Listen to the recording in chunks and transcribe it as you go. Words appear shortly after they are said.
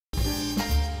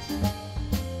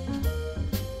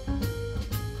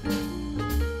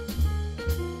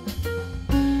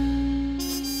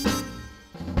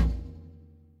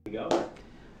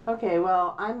Okay,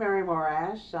 well, I'm Merry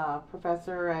Morash,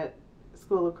 professor at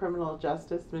School of Criminal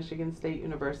Justice, Michigan State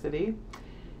University.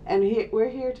 And we're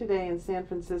here today in San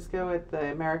Francisco at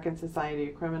the American Society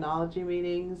of Criminology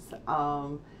meetings.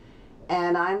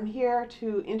 And I'm here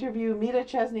to interview Meda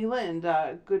Chesney-Lind,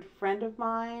 a good friend of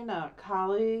mine, a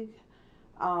colleague,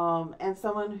 and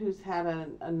someone who's had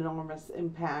an enormous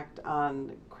impact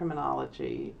on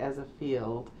criminology as a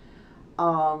field.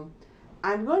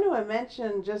 I'm going to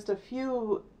mention just a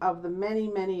few of the many,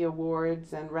 many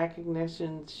awards and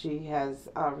recognitions she has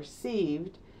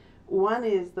received. One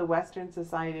is the Western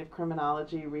Society of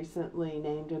Criminology recently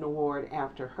named an award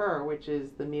after her, which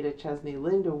is the Meda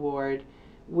Chesney-Lind Award,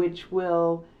 which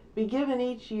will be given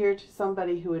each year to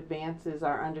somebody who advances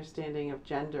our understanding of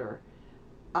gender.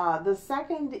 The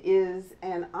second is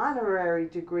an honorary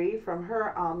degree from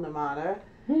her alma mater,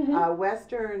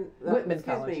 Whitman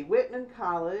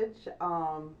College,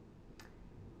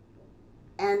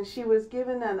 and she was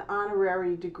given an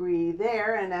honorary degree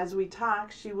there, and as we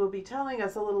talk she will be telling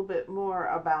us a little bit more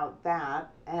about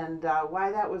that and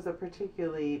why that was a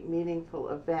particularly meaningful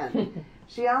event.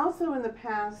 She also in the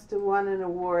past won an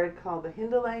award called the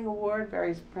Hindelang Award,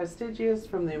 very prestigious,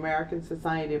 from the American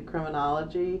Society of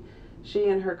Criminology. She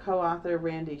and her co-author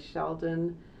Randy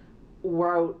Sheldon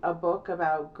wrote a book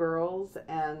about girls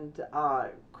and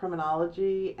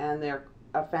criminology and their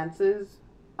offenses,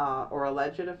 or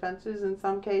alleged offenses in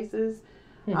some cases,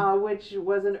 which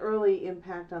was an early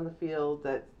impact on the field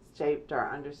that shaped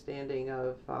our understanding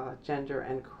of gender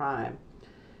and crime.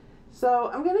 So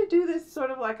I'm going to do this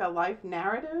sort of like a life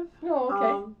narrative.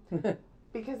 Oh, okay.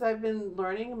 Because I've been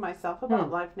learning myself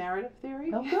about life narrative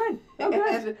theory. Oh, good. Oh,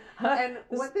 good. and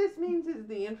what this means is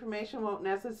the information won't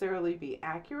necessarily be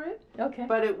accurate,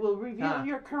 but it will reveal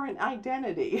your current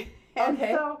identity. And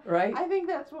so right. I think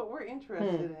that's what we're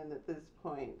interested in at this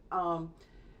point.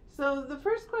 So the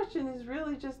first question is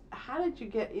really just, how did you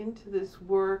get into this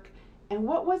work, and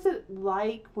what was it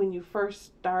like when you first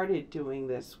started doing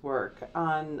this work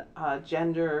on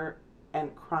gender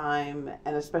and crime,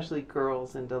 and especially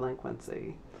girls and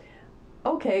delinquency?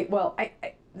 Okay, well,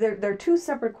 there are two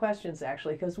separate questions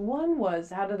actually, because one was,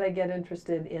 how did I get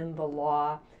interested in the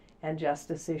law and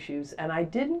justice issues? And I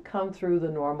didn't come through the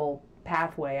normal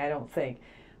pathway, I don't think,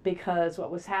 because what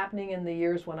was happening in the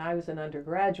years when I was an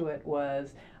undergraduate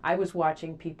was I was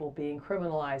watching people being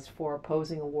criminalized for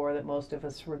opposing a war that most of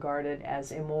us regarded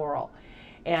as immoral.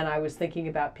 And I was thinking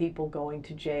about people going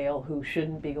to jail who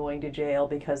shouldn't be going to jail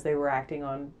because they were acting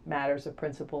on matters of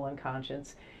principle and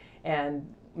conscience.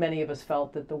 And many of us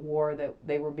felt that the war that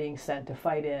they were being sent to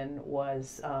fight in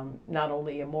was not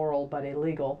only immoral but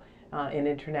illegal in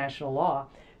international law.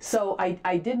 So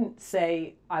I didn't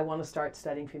say I want to start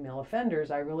studying female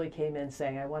offenders. I really came in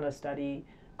saying I want to study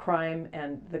crime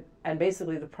and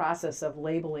basically the process of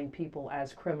labeling people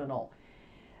as criminal.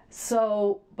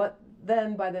 So, but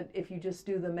then if you just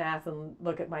do the math and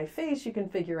look at my face, you can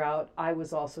figure out I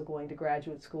was also going to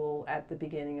graduate school at the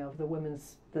beginning of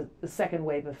the second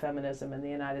wave of feminism in the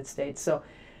United States. So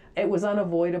it was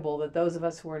unavoidable that those of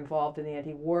us who were involved in the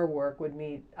anti-war work would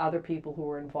meet other people who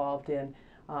were involved in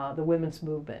the women's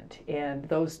movement. And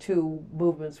those two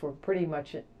movements were pretty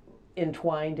much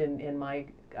entwined in my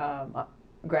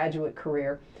graduate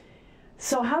career.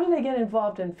 So how did I get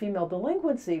involved in female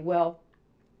delinquency? Well,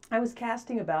 I was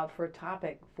casting about for a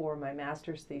topic for my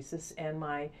master's thesis, and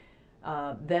my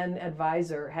then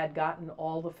advisor had gotten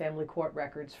all the family court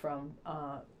records from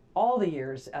all the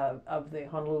years of the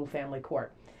Honolulu family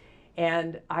court.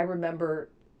 And I remember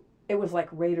it was like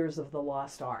Raiders of the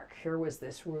Lost Ark. Here was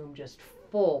this room just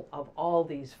full of all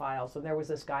these files, and there was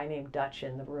this guy named Dutch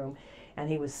in the room, and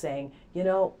he was saying,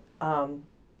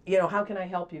 how can I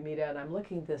help you, Meda? And I'm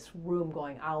looking at this room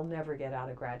going, I'll never get out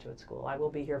of graduate school. I will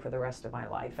be here for the rest of my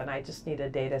life, and I just need a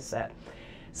data set.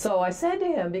 So I said to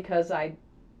him, because I'd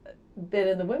been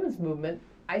in the women's movement,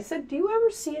 I said, do you ever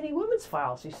see any women's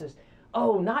files? He says,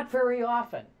 oh, not very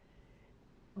often,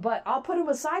 but I'll put them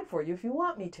aside for you if you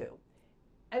want me to.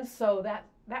 And so that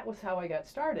was how I got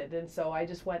started. And so I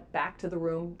just went back to the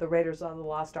room, the Raiders on the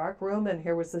Lost Ark room, and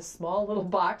here was this small little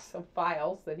box of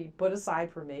files that he put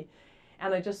aside for me.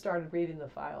 And I just started reading the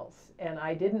files. And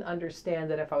I didn't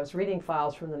understand that if I was reading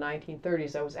files from the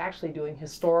 1930s, I was actually doing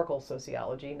historical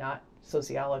sociology, not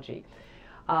sociology.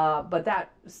 But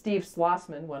that Steve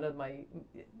Slossman, one of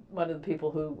the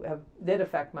people who did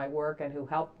affect my work and who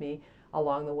helped me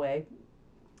along the way,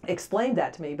 explained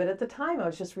that to me. But at the time, I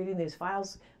was just reading these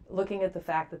files, looking at the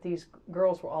fact that these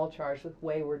girls were all charged with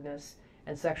waywardness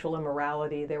and sexual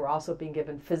immorality. They were also being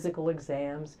given physical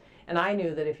exams. And I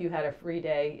knew that if you had a free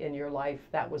day in your life,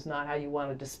 that was not how you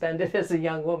wanted to spend it as a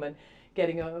young woman,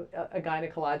 getting a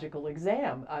gynecological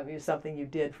exam. I mean, something you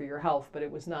did for your health, but it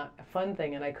was not a fun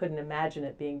thing, and I couldn't imagine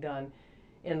it being done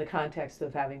in the context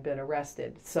of having been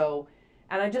arrested. So,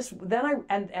 and I just, then I,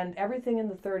 and everything in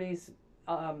the 30s,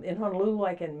 in Honolulu,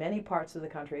 like in many parts of the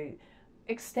country,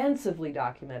 extensively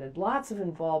documented, lots of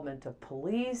involvement of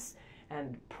police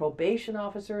and probation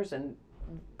officers and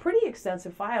pretty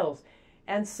extensive files.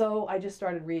 And so I just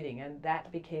started reading, and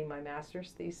that became my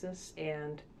master's thesis.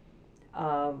 And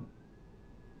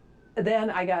then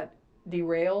I got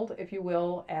derailed, if you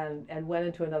will, and went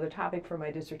into another topic for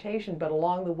my dissertation. But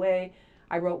along the way,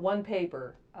 I wrote one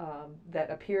paper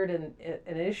that appeared in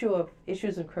an issue of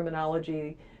Issues in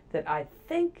Criminology that I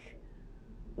think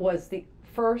was the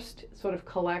first sort of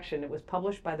collection. It was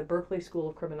published by the Berkeley School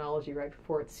of Criminology right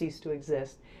before it ceased to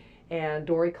exist. And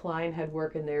Dory Klein had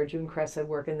work in there, June Kress had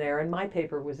work in there, and my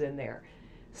paper was in there.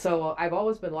 So I've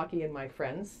always been lucky in my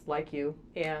friends, like you,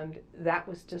 and that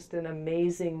was just an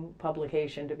amazing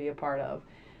publication to be a part of.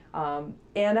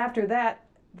 And after that,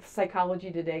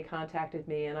 Psychology Today contacted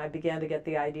me, and I began to get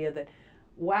the idea that,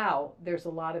 wow, there's a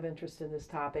lot of interest in this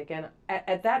topic. And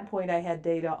at that point, I had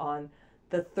data on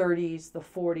the 30s, the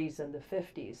 40s, and the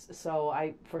 50s. So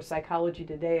for Psychology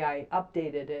Today, I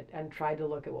updated it and tried to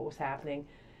look at what was happening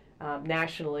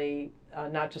nationally,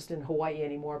 not just in Hawaii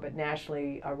anymore, but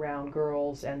nationally around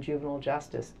girls and juvenile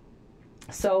justice.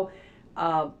 So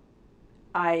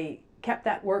I kept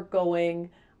that work going,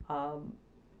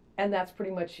 and that's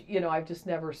pretty much, I've just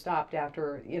never stopped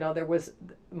after,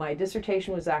 my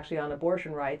dissertation was actually on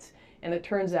abortion rights, and it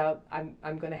turns out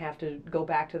I'm going to have to go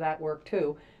back to that work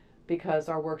too, because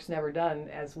our work's never done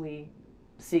as we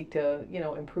seek to,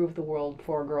 improve the world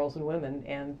for girls and women.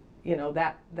 And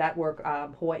that work,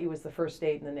 Hawaii was the first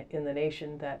state in the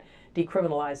nation that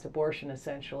decriminalized abortion,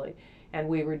 essentially. And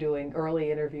we were doing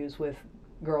early interviews with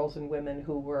girls and women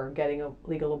who were getting a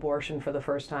legal abortion for the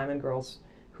first time, and girls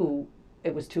who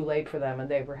it was too late for them and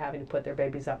they were having to put their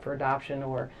babies up for adoption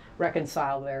or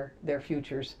reconcile their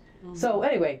futures. Mm-hmm. So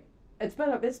anyway, it's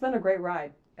been a great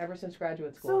ride ever since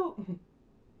graduate school. So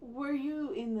were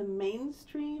you in the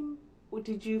mainstream?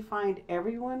 Did you find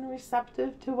everyone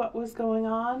receptive to what was going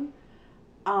on?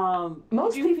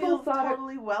 Most did you people feel thought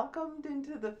totally welcomed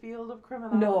into the field of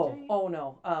criminology? No, oh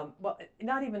no. Well,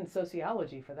 not even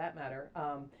sociology for that matter.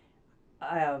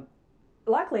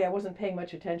 Luckily, I wasn't paying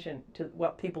much attention to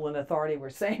what people in authority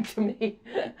were saying to me.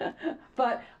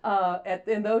 But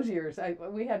in those years,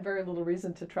 we had very little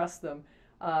reason to trust them.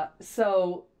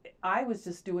 So I was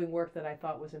just doing work that I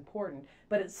thought was important.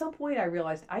 But at some point, I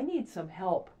realized I need some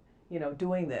help,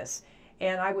 doing this.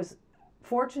 And I was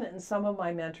fortunate in some of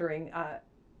my mentoring,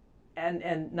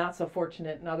 and not so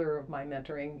fortunate in other of my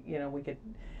mentoring. We could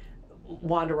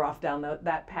wander off down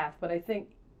that path. But I think,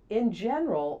 in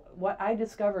general, what I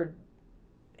discovered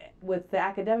with the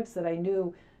academics that I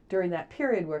knew during that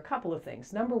period were a couple of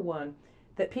things. Number one,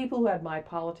 that people who had my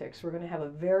politics were going to have a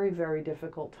very, very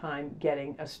difficult time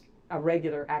getting a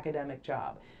regular academic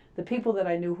job. The people that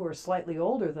I knew who were slightly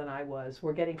older than I was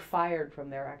were getting fired from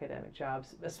their academic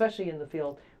jobs, especially in the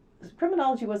field.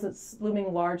 Criminology wasn't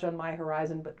looming large on my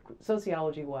horizon, but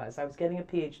sociology was. I was getting a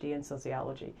PhD in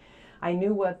sociology. I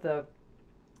knew what the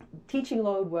teaching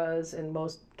load was in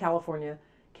most California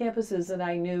campuses, and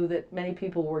I knew that many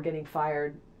people were getting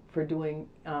fired for doing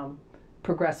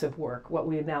progressive work, what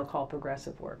we now call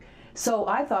progressive work. So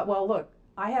I thought, well, look,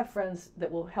 I have friends that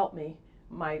will help me.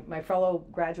 My fellow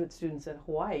graduate students in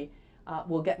Hawaii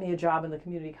will get me a job in the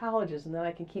community colleges, and then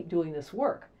I can keep doing this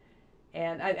work.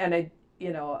 So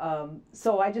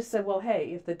I just said, well,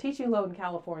 hey, if the teaching load in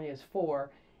California is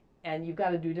 4, and you've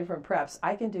got to do different preps,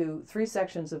 I can do 3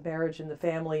 sections of marriage and the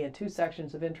family and 2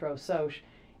 sections of intro soc,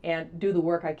 and do the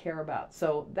work I care about.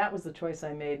 So that was the choice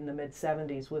I made in the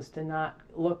mid-70s, was to not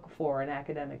look for an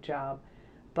academic job,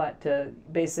 but to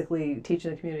basically teach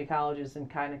in the community colleges and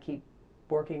kind of keep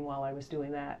working while I was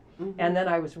doing that. Mm-hmm. And then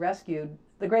I was rescued.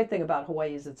 The great thing about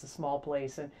Hawaii is it's a small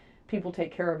place and people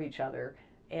take care of each other.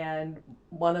 And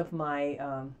one of my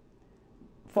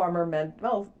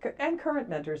and current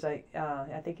mentors, I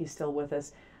think he's still with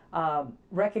us,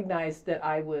 recognized that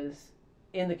I was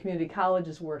in the community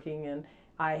colleges working, and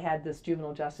I had this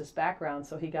juvenile justice background,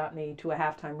 so he got me to a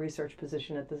half-time research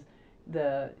position at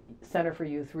the Center for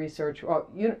Youth Research, or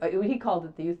he called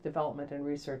it the Youth Development and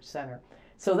Research Center.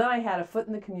 So then I had a foot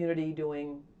in the community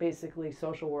doing basically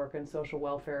social work and social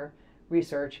welfare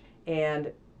research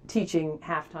and teaching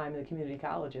half-time in the community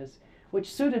colleges,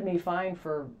 which suited me fine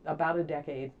for about a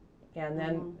decade. And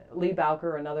then Lee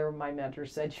Bowker, another of my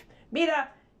mentors, said, Meda,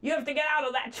 you have to get out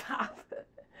of that job.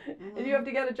 And you have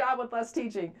to get a job with less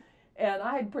teaching. And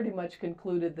I had pretty much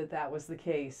concluded that that was the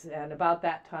case. And about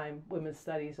that time, women's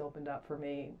studies opened up for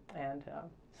me. And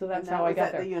so that's how I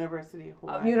got there. At the University of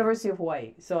Hawaii. University of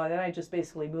Hawaii. So then I just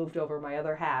basically moved over my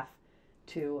other half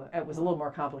to, it was a little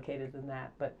more complicated than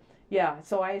that. But yeah,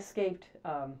 so I escaped,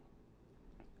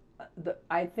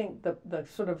 I think the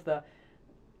sort of the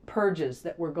purges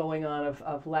that were going on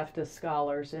of leftist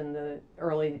scholars in the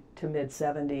early to mid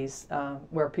 70s,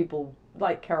 where people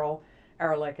like Carol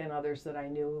Ehrlich and others that I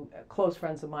knew, close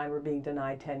friends of mine, were being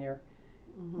denied tenure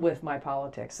with my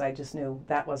politics. I just knew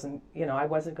that wasn't, I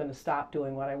wasn't going to stop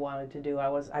doing what I wanted to do.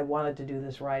 I wanted to do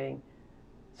this writing.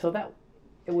 So that,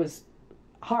 it was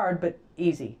hard but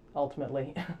easy,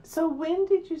 ultimately. So when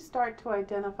did you start to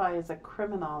identify as a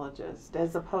criminologist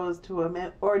as opposed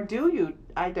to or do you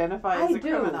identify as a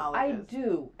criminologist? I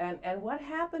do. And what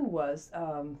happened was,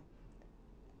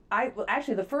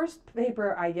 actually the first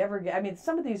paper I ever get, I mean,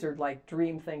 some of these are like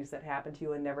dream things that happen to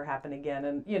you and never happen again.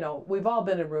 And, we've all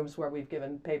been in rooms where we've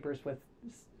given papers with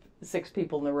 6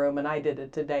 people in the room, and I did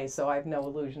it today, so I have no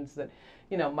illusions that,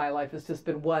 my life has just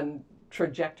been one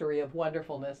trajectory of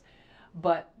wonderfulness.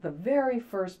 But the very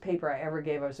first paper I ever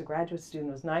gave, I was a graduate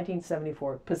student, was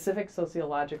 1974, Pacific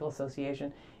Sociological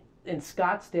Association in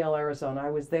Scottsdale, Arizona. I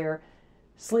was there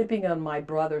sleeping on my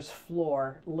brother's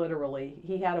floor, literally.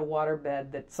 He had a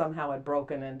waterbed that somehow had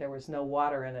broken and there was no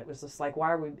water in it. It was just like,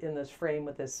 why are we in this frame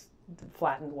with this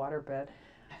flattened waterbed?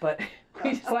 But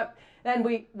we slept, and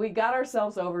we got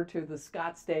ourselves over to the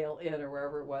Scottsdale Inn or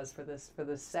wherever it was for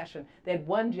this session. They had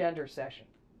one gender session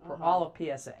for all of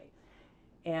PSA.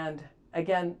 And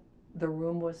again, the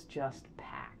room was just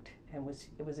packed, and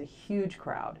it was a huge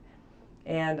crowd,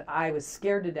 and I was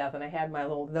scared to death. And I had my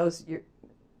little, those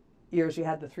years you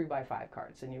had the 3x5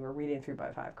 cards, and you were reading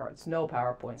 3x5 cards, no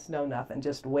PowerPoints, no nothing,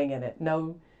 just winging it,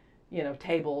 no,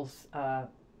 tables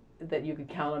that you could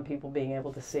count on people being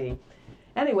able to see.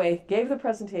 Anyway, gave the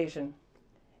presentation,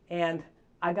 and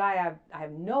a guy I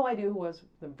have no idea who was,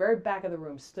 the very back of the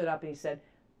room, stood up and he said,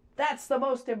 "That's the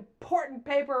most important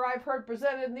paper I've heard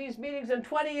presented in these meetings in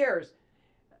 20 years.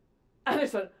 And I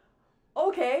said,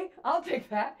 okay, I'll take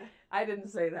that. I didn't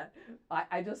say that.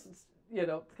 I just,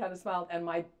 kind of smiled. And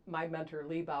my mentor,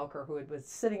 Lee Bowker, who was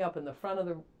sitting up in the front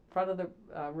of the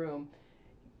room,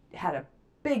 had a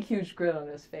big, huge grin on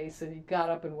his face, and he got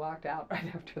up and walked out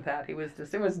right after that. It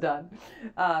was done.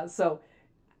 So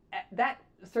that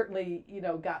certainly,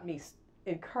 got me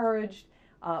encouraged.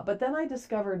 But then I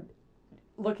discovered,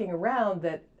 looking around,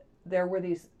 that there were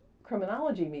these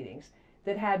criminology meetings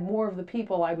that had more of the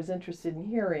people I was interested in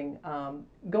hearing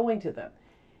going to them.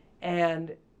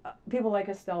 And people like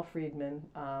Estelle Friedman,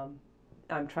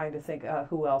 I'm trying to think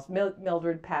who else,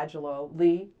 Mildred Pagelow,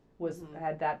 Lee was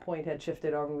at that point had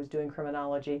shifted over and was doing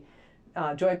criminology.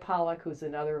 Joy Pollack, who's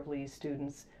another of Lee's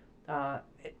students.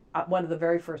 One of the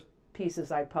very first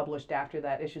pieces I published after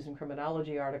that Issues in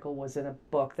Criminology article was in a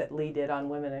book that Lee did on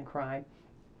women and crime.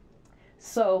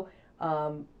 So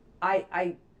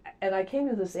I came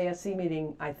to this ASC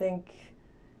meeting, I think,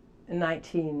 in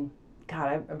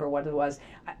I remember what it was.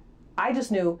 I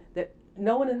just knew that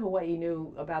no one in Hawaii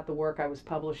knew about the work I was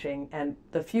publishing, and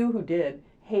the few who did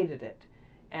hated it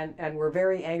and were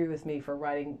very angry with me for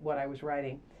writing what I was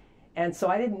writing. And so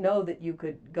I didn't know that you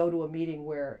could go to a meeting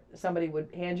where somebody would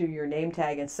hand you your name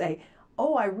tag and say,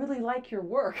 "Oh, I really like your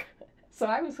work." So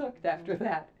I was hooked after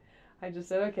that. I just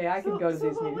said, okay, I can go to these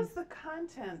meetings. So what was the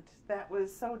content that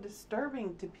was so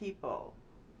disturbing to people,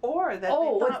 or that they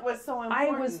thought was so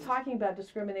important? I was talking about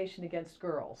discrimination against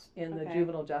girls in the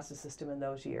juvenile justice system in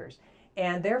those years.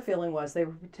 And their feeling was they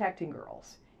were protecting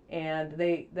girls. And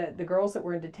the girls that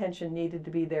were in detention needed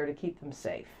to be there to keep them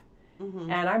safe.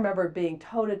 And I remember being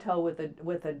toe-to-toe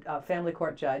with a family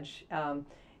court judge,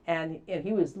 and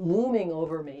he was looming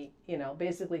over me,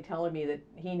 basically telling me that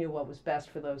he knew what was best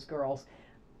for those girls.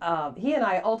 He and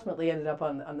I ultimately ended up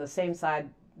on the same side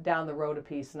down the road a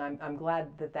piece, and I'm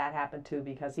glad that happened too,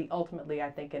 because he ultimately, I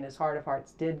think, in his heart of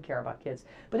hearts, did care about kids.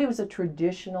 But he was a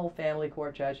traditional family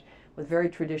court judge with very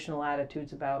traditional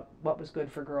attitudes about what was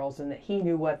good for girls, and that he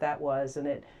knew what that was, and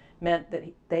it meant that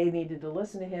they needed to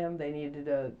listen to him, they needed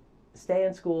to stay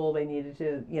in school, they needed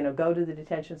to, go to the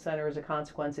detention center as a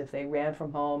consequence if they ran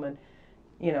from home and,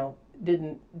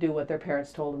 didn't do what their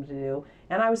parents told them to do.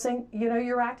 And I was saying,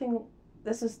 you're acting,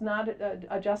 this is not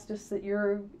a justice that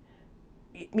you're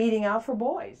meting out for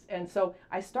boys. And so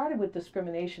I started with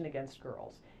discrimination against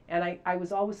girls. And I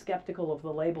was always skeptical of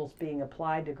the labels being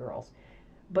applied to girls.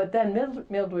 But then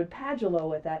Mildred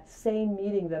Pagelow, at that same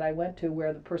meeting that I went to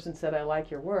where the person said, "I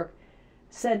like your work,"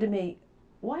 said to me,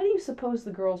 "Why do you suppose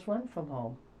the girls run from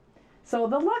home?" So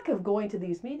the luck of going to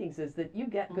these meetings is that you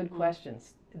get good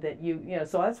questions that you know,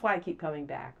 so that's why I keep coming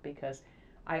back, because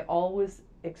I always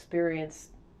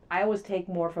take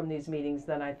more from these meetings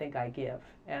than I think I give.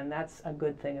 And that's a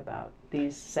good thing about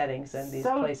these settings and these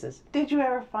places. Did you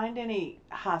ever find any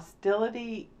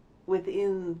hostility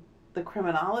within the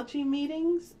criminology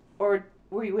meetings? Or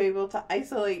were you able to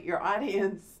isolate your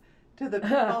audience to the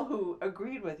people who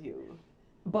agreed with you?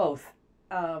 Both.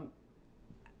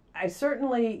 I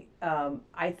certainly,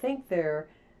 I think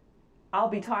I'll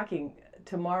be talking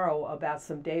tomorrow about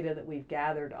some data that we've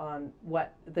gathered on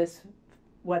what this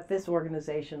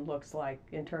organization looks like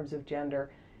in terms of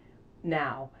gender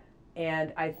now.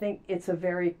 And I think it's a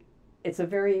very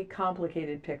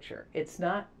complicated picture. It's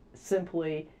not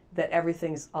simply that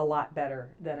everything's a lot better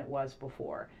than it was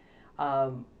before.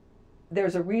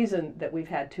 There's a reason that we've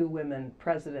had 2 women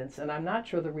presidents, and I'm not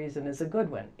sure the reason is a good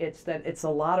one. It's that it's a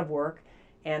lot of work,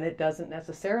 and it doesn't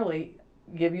necessarily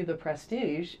give you the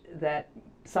prestige that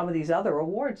some of these other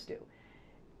awards do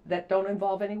that don't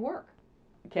involve any work,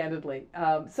 candidly.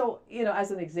 So, you know,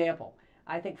 as an example,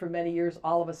 I think for many years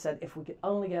all of us said, if we could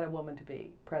only get a woman to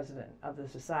be president of the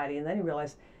society, and then you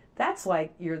realize that's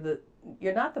like you're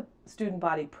not the student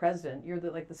body president, you're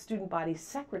like the student body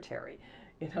secretary.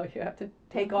 You know, you have to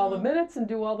take all the minutes and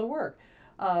do all the work.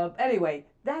 Anyway,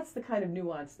 that's the kind of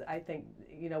nuance that I think,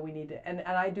 you know, we need to, and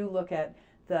I do look at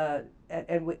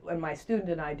and my student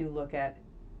and I do look at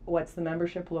what's the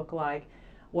membership look like,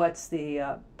 what's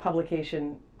the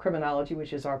publication Criminology,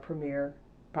 which is our premier,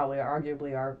 probably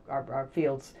arguably our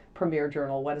field's premier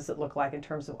journal, what does it look like in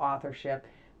terms of authorship,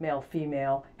 male,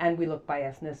 female, and we look by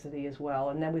ethnicity as well,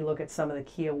 and then we look at some of the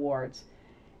key awards,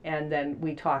 and then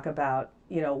we talk about,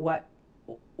 you know,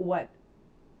 what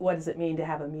does it mean to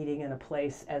have a meeting in a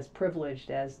place as privileged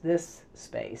as this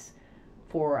space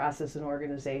for us as an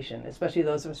organization, especially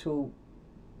those of us who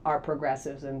are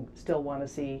progressives and still want to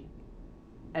see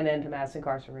an end to mass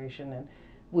incarceration, and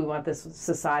we want this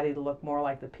society to look more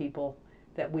like the people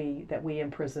that we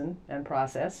imprison and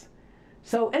process.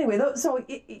 So anyway,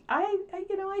 I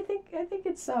think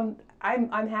it's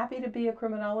I'm happy to be a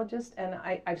criminologist, and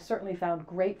I've certainly found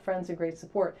great friends and great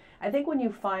support. I think when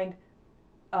you find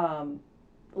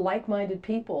like-minded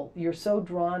people, you're so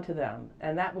drawn to them,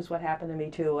 and that was what happened to me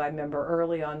too. I remember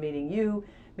early on meeting you,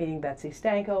 meeting Betsy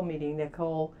Stanko, meeting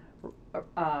Nicole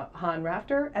Hahn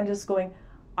Rafter, and just going,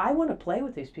 I want to play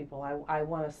with these people. I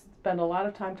want to spend a lot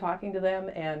of time talking to them,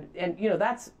 and you know,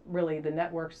 that's really the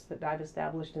networks that I've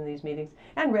established in these meetings.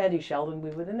 And Randy Sheldon,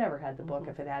 we would have never had the book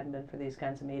if it hadn't been for these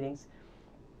kinds of meetings.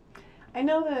 I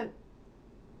know that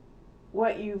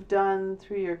what you've done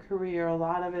through your career, a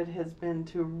lot of it has been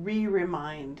to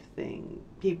remind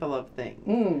people of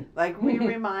things. Like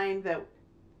remind that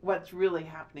what's really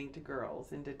happening to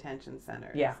girls in detention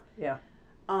centers. Yeah.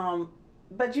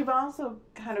 But you've also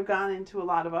kind of gone into a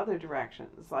lot of other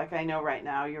directions. Like I know right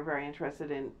now you're very interested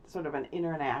in sort of an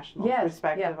international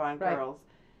perspective on girls.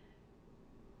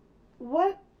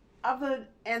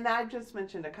 And I've just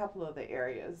mentioned a couple of the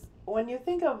areas. When you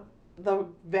think of the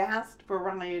vast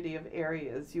variety of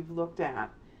areas you've looked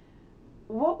at,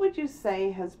 what would you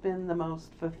say has been the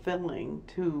most fulfilling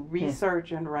to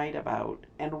research and write about,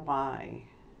 and why?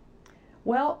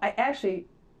 Well,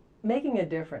 making a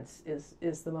difference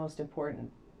is the most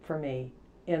important for me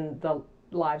in the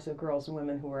lives of girls and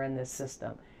women who are in this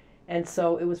system. And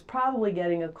so it was probably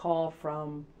getting a call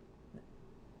from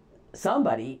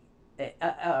somebody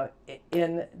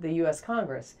in the U.S.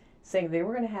 Congress saying they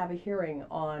were going to have a hearing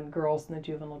on girls in the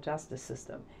juvenile justice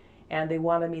system, and they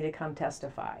wanted me to come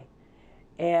testify.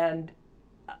 And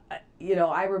you know,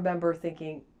 I remember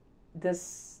thinking,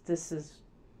 this is,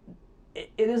 it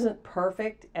isn't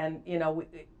perfect, and you know,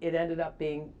 it ended up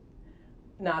being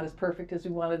not as perfect as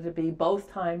we wanted it to be.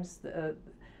 Both times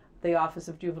the Office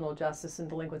of Juvenile Justice and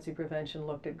Delinquency Prevention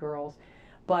looked at girls,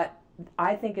 but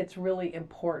I think it's really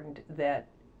important that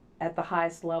at the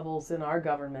highest levels in our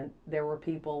government, there were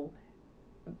people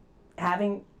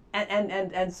having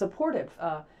and supportive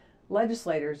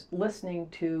legislators listening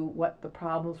to what the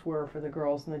problems were for the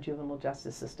girls in the juvenile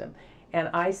justice system. And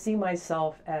I see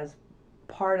myself as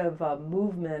part of a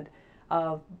movement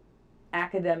of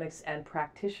academics and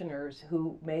practitioners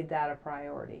who made that a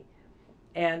priority.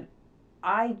 And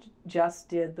I just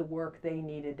did the work they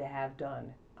needed to have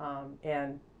done.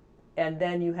 And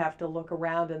then you have to look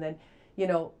around, and then, you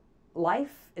know,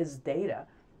 life is data,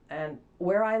 and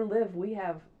where I live we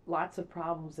have lots of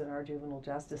problems in our juvenile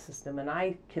justice system, and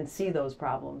I can see those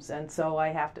problems, and so I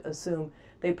have to assume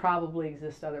they probably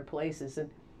exist other places. And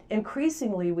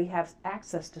increasingly we have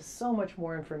access to so much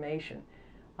more information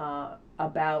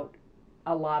about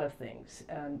a lot of things,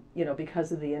 you know,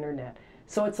 because of the internet.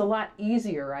 So it's a lot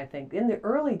easier, I think. In the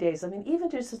early days, I mean, even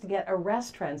just to get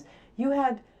arrest trends, you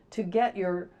had to get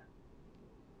your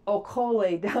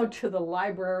Okole down to the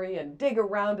library and dig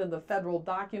around in the federal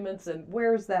documents and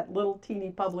where's that little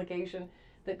teeny publication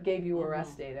that gave you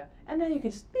arrest data. And then you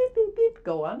could just beep, beep, beep,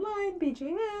 go online,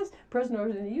 BGS,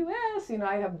 prisoners in the U.S. You know,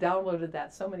 I have downloaded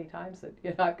that so many times that,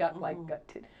 you know, I've got like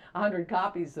 100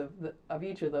 copies of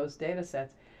each of those data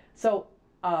sets. So,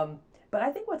 but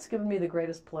I think what's given me the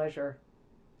greatest pleasure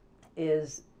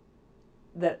is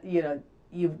that, you know,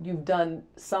 you've done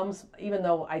some, even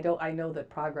though I know that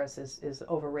progress is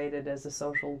overrated as a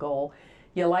social goal,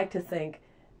 you like to think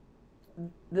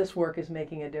this work is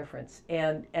making a difference,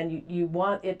 and you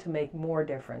want it to make more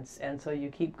difference, and so you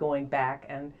keep going back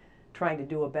and trying to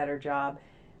do a better job.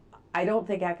 I don't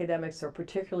think academics are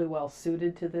particularly well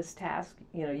suited to this task.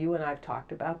 You know, you and I've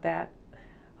talked about that,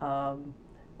 and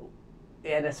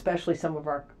especially some of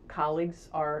our colleagues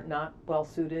are not well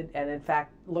suited and in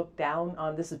fact look down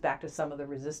on, this is back to some of the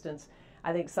resistance.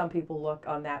 I think some people look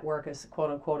on that work as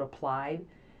quote unquote applied,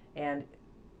 and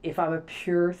if I'm a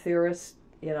pure theorist,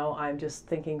 you know, I'm just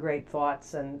thinking great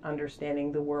thoughts and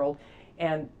understanding the world,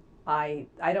 and I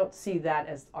don't see that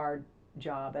as our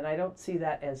job, and I don't see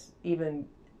that as even,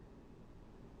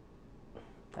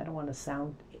 I don't want to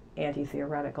sound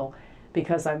anti-theoretical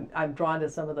because I'm drawn to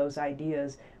some of those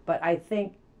ideas, but I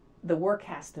think the work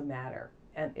has to matter,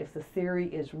 and if the theory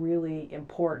is really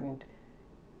important,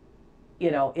 you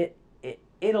know,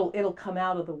 it'll come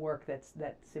out of the work that's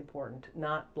important,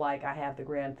 not like I have the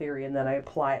grand theory and then I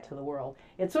apply it to the world.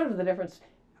 It's sort of the difference,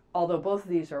 although both of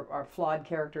these are flawed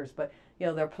characters, but you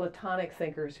know, they're Platonic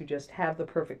thinkers who just have the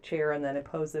perfect chair and then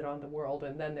impose it on the world,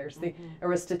 and then there's the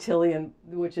Aristotelian,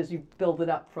 which is you build it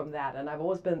up from that, and I've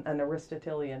always been an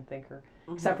Aristotelian thinker,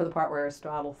 except for the part where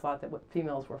Aristotle thought that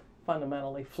females were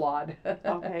fundamentally flawed.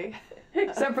 Okay.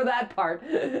 Except for that part.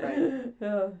 Right.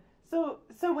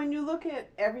 So when you look at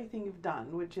everything you've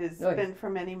done, which has been for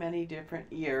many, many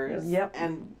different years,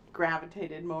 and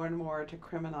gravitated more and more to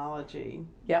criminology,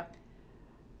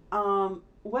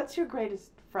 what's your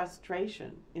greatest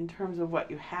frustration in terms of what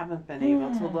you haven't been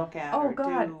able to look at or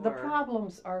do? The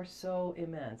problems are so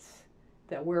immense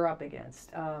that we're up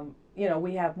against. You know,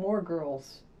 we have more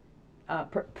girls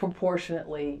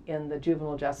proportionately in the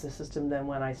juvenile justice system than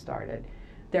when I started.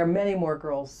 There are many more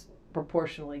girls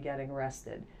proportionally getting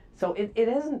arrested. So it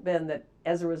hasn't been that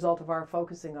as a result of our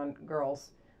focusing on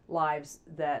girls' lives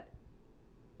that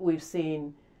we've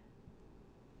seen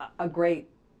a great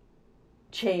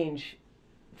change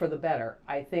for the better.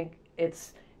 I think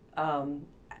it's,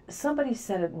 somebody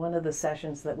said at one of the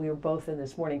sessions that we were both in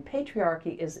this morning,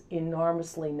 patriarchy is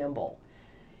enormously nimble.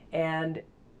 And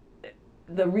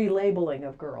the relabeling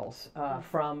of girls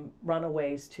from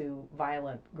runaways to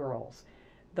violent girls,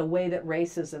 the way that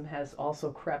racism has also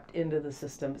crept into the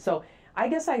system. So I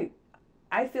guess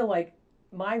I feel like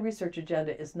my research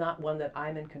agenda is not one that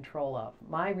I'm in control of.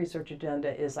 My research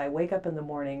agenda is I wake up in the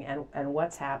morning and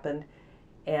what's happened,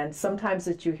 and sometimes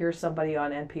that you hear somebody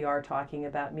on NPR talking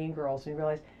about Mean Girls and you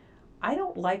realize, I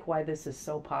don't like why this is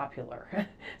so popular.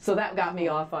 So that got me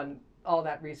off on all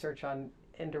that research on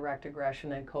indirect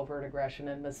aggression and covert aggression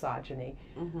and misogyny.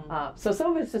 So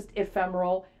some of it's just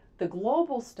ephemeral. The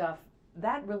global stuff,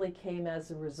 that really came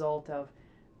as a result of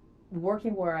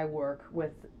working where I work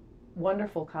with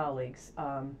wonderful colleagues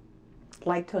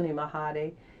like Tony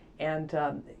Mahade and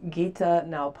Geeta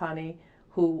Naupani,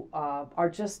 who are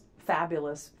just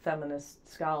fabulous feminist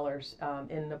scholars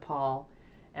in Nepal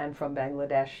and from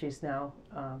Bangladesh. She's now,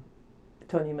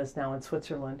 Tonima's now in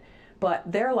Switzerland. But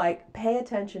they're like, pay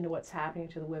attention to what's happening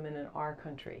to the women in our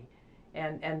country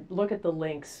and look at the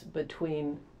links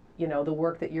between, you know, the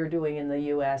work that you're doing in the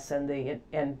U.S.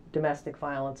 and domestic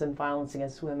violence and violence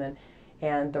against women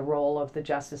and the role of the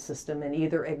justice system in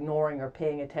either ignoring or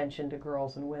paying attention to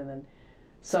girls and women.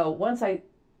 So once I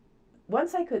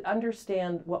could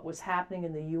understand what was happening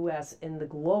in the U.S. in the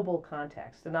global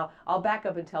context, and I'll back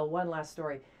up and tell one last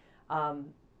story.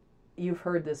 You've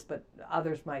heard this, but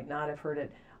others might not have heard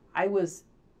it. I was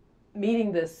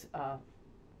meeting this,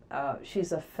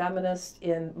 she's a feminist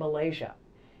in Malaysia,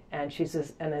 and she's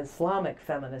an Islamic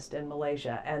feminist in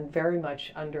Malaysia, and very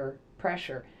much under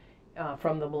pressure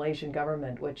from the Malaysian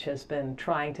government, which has been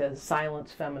trying to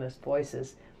silence feminist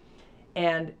voices.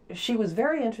 And she was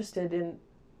very interested in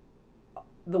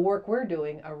the work we're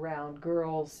doing around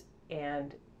girls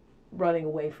and running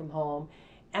away from home.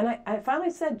 And I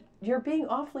finally said, you're being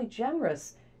awfully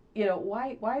generous. You know,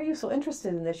 why are you so interested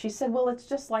in this? She said, well, it's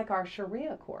just like our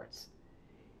Sharia courts.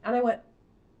 And I went,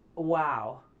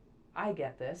 wow, I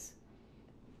get this.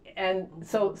 And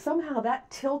so somehow that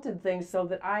tilted things so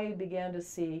that I began to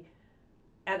see,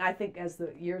 and I think as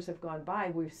the years have gone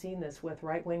by, we've seen this with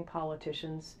right-wing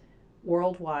politicians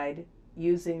worldwide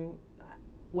using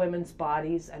women's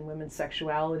bodies and women's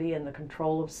sexuality and the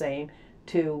control of same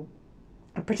to,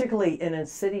 particularly in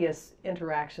insidious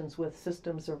interactions with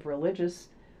systems of religious,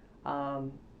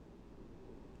 I'd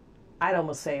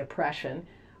almost say oppression,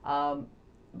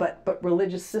 but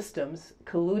religious systems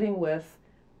colluding with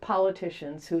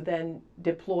politicians who then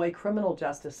deploy criminal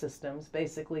justice systems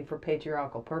basically for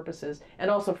patriarchal purposes and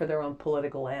also for their own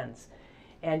political ends.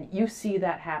 And you see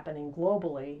that happening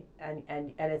globally,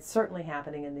 and it's certainly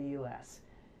happening in the U.S.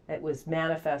 It was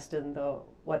manifest in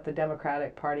what the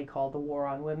Democratic Party called the War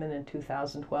on Women in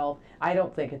 2012. I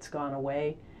don't think it's gone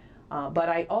away. But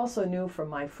I also knew from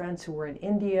my friends who were in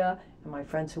India and my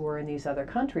friends who were in these other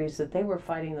countries that they were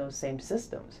fighting those same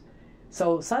systems.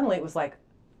 So suddenly it was like,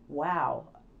 wow.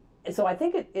 So I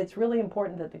think it's really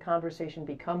important that the conversation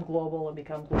become global and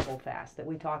become global fast, that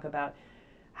we talk about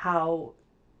how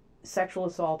sexual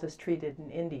assault is treated in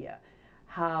India,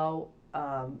 how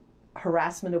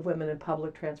harassment of women in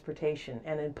public transportation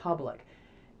and in public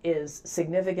is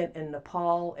significant in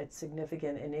Nepal, it's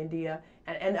significant in India.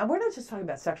 And we're not just talking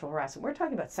about sexual harassment, we're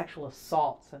talking about sexual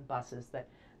assaults on buses that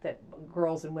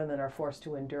girls and women are forced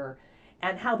to endure.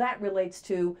 And how that relates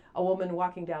to a woman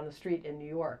walking down the street in New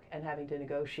York and having to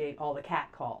negotiate all the cat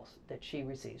calls that she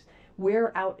receives.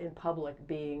 We're out in public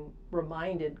being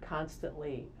reminded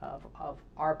constantly of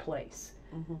our place,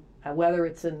 whether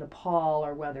it's in Nepal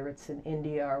or whether it's in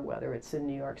India or whether it's in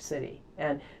New York City.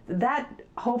 And that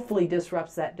hopefully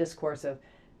disrupts that discourse of,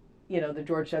 the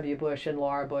George W. Bush and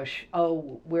Laura Bush,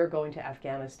 oh, we're going to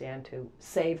Afghanistan to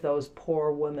save those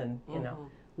poor women,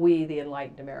 we, the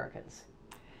enlightened Americans.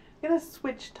 I'm going to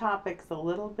switch topics a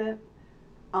little bit.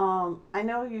 I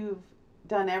know you've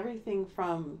done everything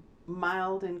from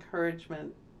mild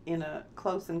encouragement in a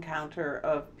close encounter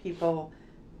of people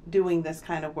doing this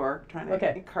kind of work, trying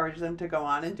to encourage them to go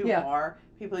on and do more,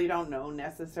 people you don't know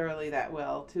necessarily that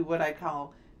well, to what I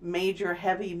call major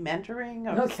heavy mentoring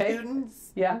of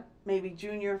students, maybe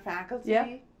junior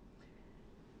faculty.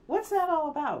 What's that all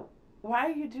about? Why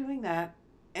are you doing that?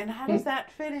 And how does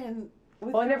that fit in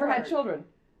with Well, I your never had work? children.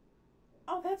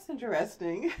 Oh, that's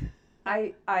interesting.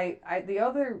 The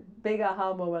other big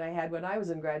aha moment I had when I was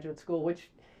in graduate school, which,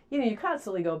 you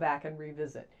constantly go back and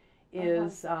revisit,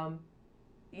 is,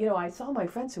 I saw my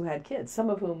friends who had kids, some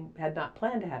of whom had not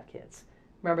planned to have kids.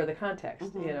 Remember the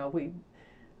context,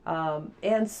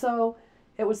 and so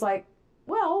it was like,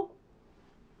 well,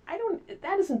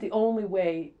 that isn't the only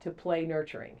way to play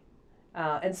nurturing.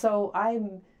 And so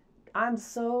I'm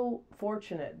so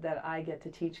fortunate that I get to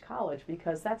teach college,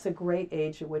 because that's a great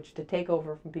age at which to take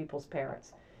over from people's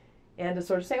parents and to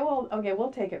sort of say, well, okay,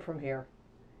 we'll take it from here.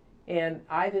 And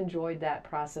I've enjoyed that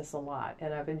process a lot,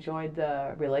 and I've enjoyed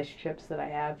the relationships that I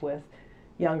have with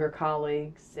younger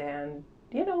colleagues, and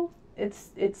it's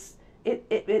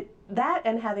that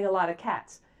and having a lot of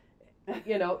cats.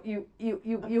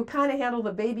 You kind of handle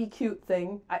the baby cute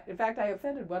thing. In fact, I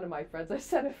offended one of my friends. I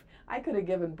said if I could have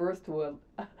given birth to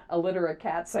a litter of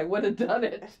cats, I would have done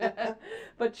it.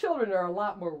 But children are a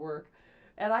lot more work.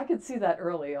 And I could see that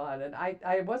early on. And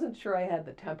I wasn't sure I had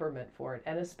the temperament for it.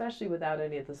 And especially without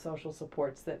any of the social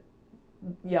supports that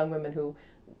young women who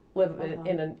live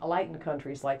in enlightened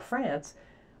countries like France,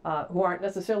 who aren't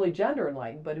necessarily gender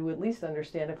enlightened, but who at least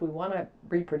understand if we want to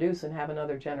reproduce and have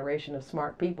another generation of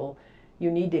smart people, you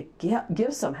need to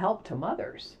give some help to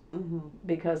mothers.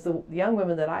 Because the young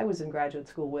women that I was in graduate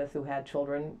school with who had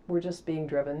children were just being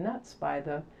driven nuts by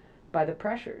the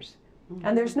pressures.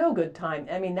 And there's no good time.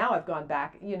 I mean, now I've gone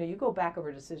back, you go back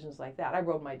over decisions like that. I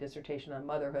wrote my dissertation on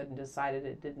motherhood and decided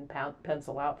it didn't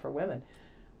pencil out for women.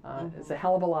 It's a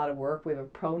hell of a lot of work. We have a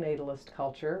pro-natalist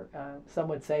culture. Some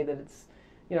would say that it's,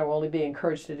 we're only being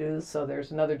encouraged to do this so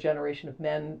there's another generation of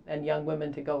men and young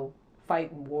women to go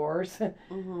fight in wars.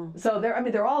 So there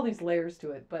are all these layers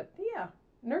to it. But yeah,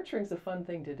 nurturing's a fun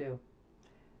thing to do.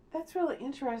 That's really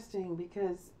interesting,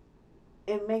 because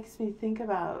it makes me think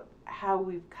about how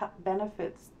we've cut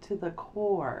benefits to the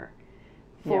core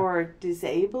for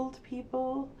disabled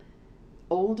people,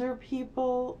 older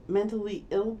people, mentally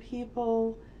ill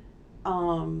people,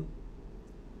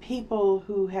 people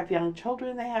who have young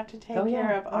children they have to take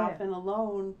care of, often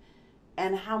alone,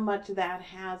 and how much that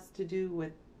has to do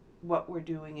with what we're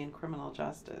doing in criminal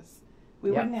justice.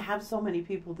 We wouldn't have so many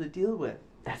people to deal with.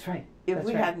 That's right. If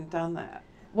we hadn't done that.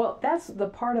 Well, that's the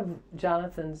part of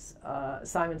Jonathan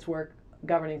Simon's work,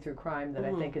 Governing Through Crime, that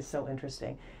I think is so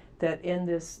interesting. That in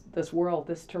this world,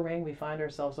 this terrain we find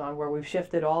ourselves on, where we've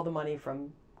shifted all the money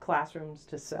from classrooms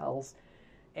to cells,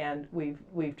 and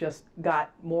we've just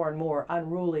got more and more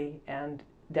unruly and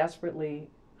desperately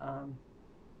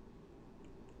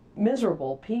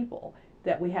miserable people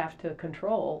that we have to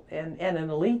control, and an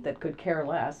elite that could care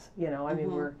less. I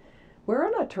mean, we're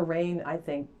on a terrain, I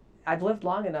think, I've lived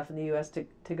long enough in the U.S.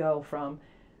 to go from,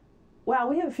 well,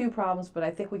 we have a few problems, but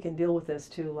I think we can deal with this,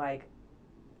 to like,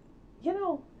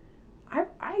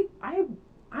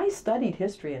 I studied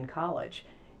history in college,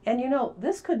 and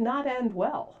this could not end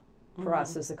well for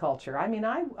us as a culture. I mean,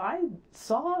 I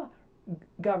saw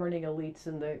governing elites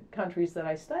in the countries that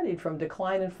I studied, from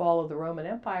decline and fall of the Roman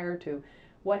Empire to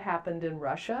what happened in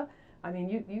Russia. I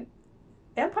mean,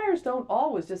 empires don't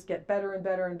always just get better and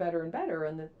better and better and better,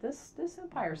 and this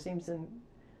empire seems in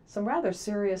some rather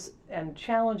serious and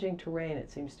challenging terrain, it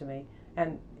seems to me.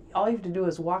 And all you have to do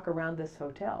is walk around this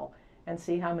hotel and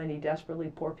see how many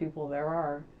desperately poor people there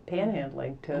are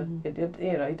panhandling.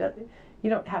 You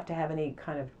don't have to have any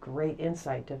kind of great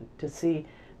insight to see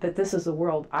that this is a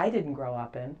world I didn't grow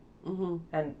up in,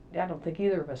 and I don't think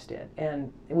either of us did.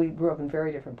 And we grew up in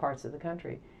very different parts of the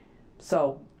country.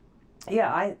 So,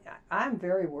 yeah, I'm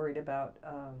very worried about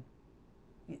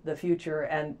the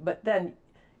future. But then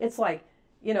it's like,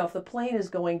 if the plane is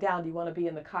going down, do you want to be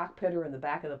in the cockpit or in the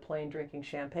back of the plane drinking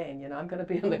champagne? I'm going to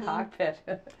be in the cockpit.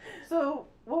 So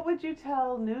what would you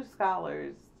tell new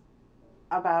scholars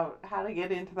about how to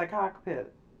get into the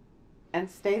cockpit and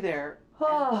stay there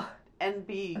and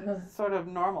be sort of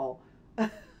normal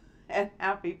and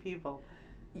happy people?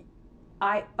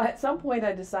 At some point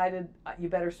I decided you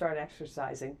better start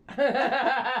exercising.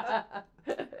 There's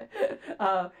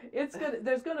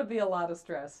going to be a lot of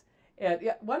stress. And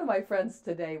one of my friends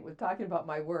today was talking about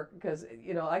my work, because,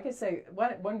 like I say,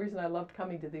 one reason I loved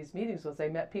coming to these meetings was I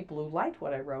met people who liked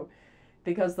what I wrote,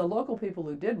 because the local people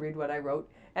who did read what I wrote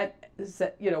and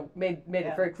said, made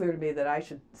it very clear to me that I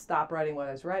should stop writing what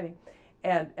I was writing.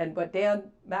 And what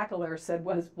Dan McAleer said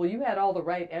was, well, you had all the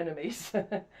right enemies.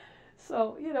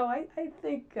 So,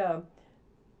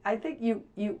 I think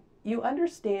you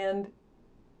understand.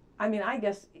 I mean, I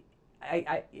guess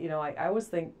I always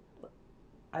think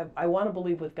I want to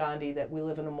believe with Gandhi that we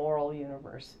live in a moral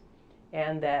universe,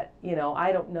 and that,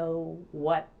 I don't know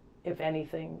what, if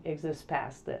anything, exists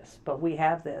past this, but we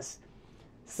have this.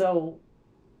 So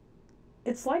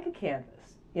it's like a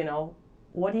canvas,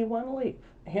 what do you want to leave?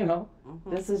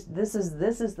 This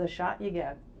is the shot you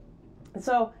get. And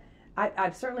so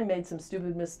I've certainly made some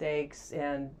stupid mistakes,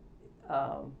 and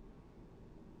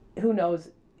who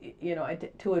knows,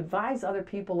 to advise other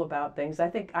people about things. I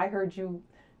think I heard you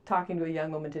talking to a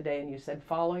young woman today, and you said,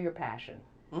 follow your passion.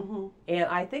 And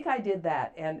I think I did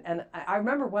that. And I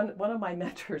remember one of my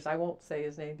mentors, I won't say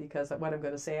his name because of what I'm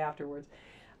going to say afterwards,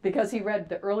 because he read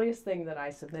the earliest thing that I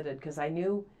submitted, because I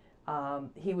knew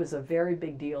he was a very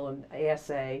big deal in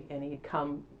ASA, and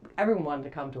everyone wanted to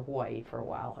come to Hawaii for a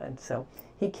while. And so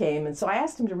he came, and so I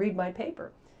asked him to read my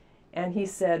paper. And he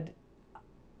said,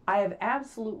 I have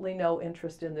absolutely no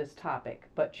interest in this topic,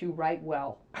 but you write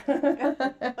well.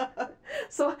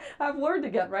 So I've learned to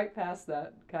get right past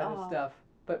that kind of stuff.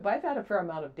 But I've had a fair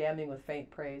amount of damning with faint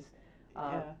praise.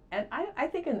 And I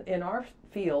think in our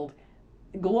field,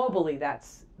 globally,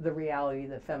 that's the reality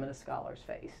that feminist scholars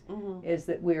face, is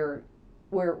that we're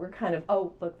kind of,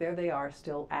 oh, look, there they are,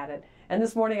 still at it. And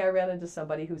this morning I ran into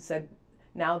somebody who said,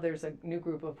 now there's a new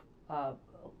group of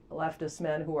leftist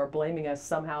men who are blaming us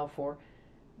somehow for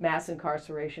mass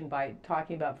incarceration by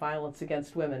talking about violence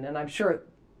against women. And I'm sure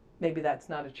maybe that's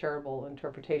not a charitable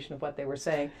interpretation of what they were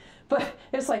saying, but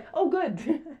it's like, oh,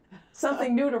 good,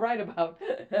 something new to write about.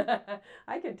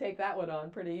 I can take that one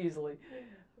on pretty easily.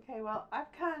 Okay, well,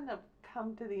 I've kind of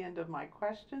come to the end of my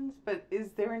questions, but is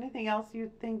there anything else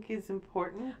you think is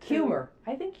important? Humor.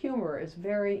 I think humor is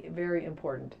very, very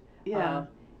important. Yeah.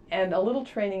 And a little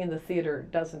training in the theater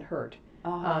doesn't hurt.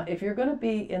 If you're going to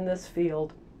be in this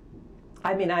field,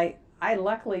 I mean, I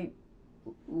luckily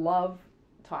love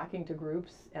talking to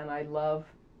groups, and I love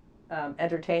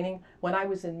entertaining. When I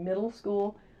was in middle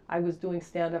school, I was doing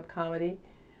stand-up comedy,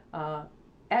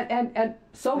 and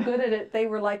so good at it, they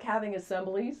were like having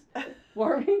assemblies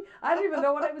for me. I didn't even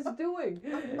know what I was doing.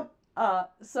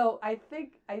 So I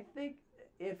think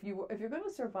if you're going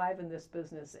to survive in this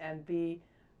business and be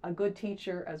a good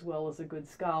teacher as well as a good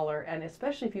scholar, and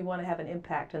especially if you want to have an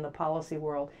impact in the policy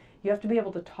world, you have to be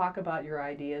able to talk about your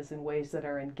ideas in ways that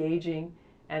are engaging,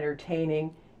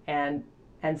 entertaining, and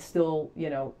still,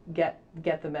 get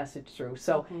the message through.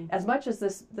 So as much as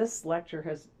this lecture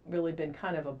has really been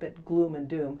kind of a bit gloom and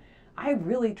doom, I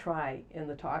really try in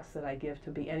the talks that I give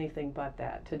to be anything but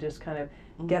that, to just kind of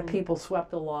get people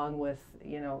swept along with,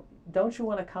 don't you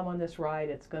want to come on this ride?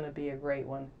 It's going to be a great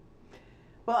one.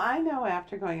 Well, I know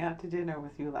after going out to dinner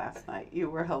with you last night, you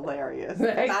were hilarious.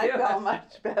 Thank And I you. felt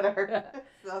much better.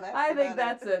 So that's I think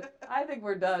about that's it. I think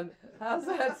we're done. How's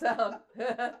that sound?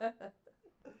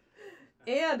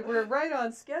 And we're right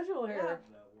on schedule here.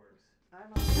 Yeah.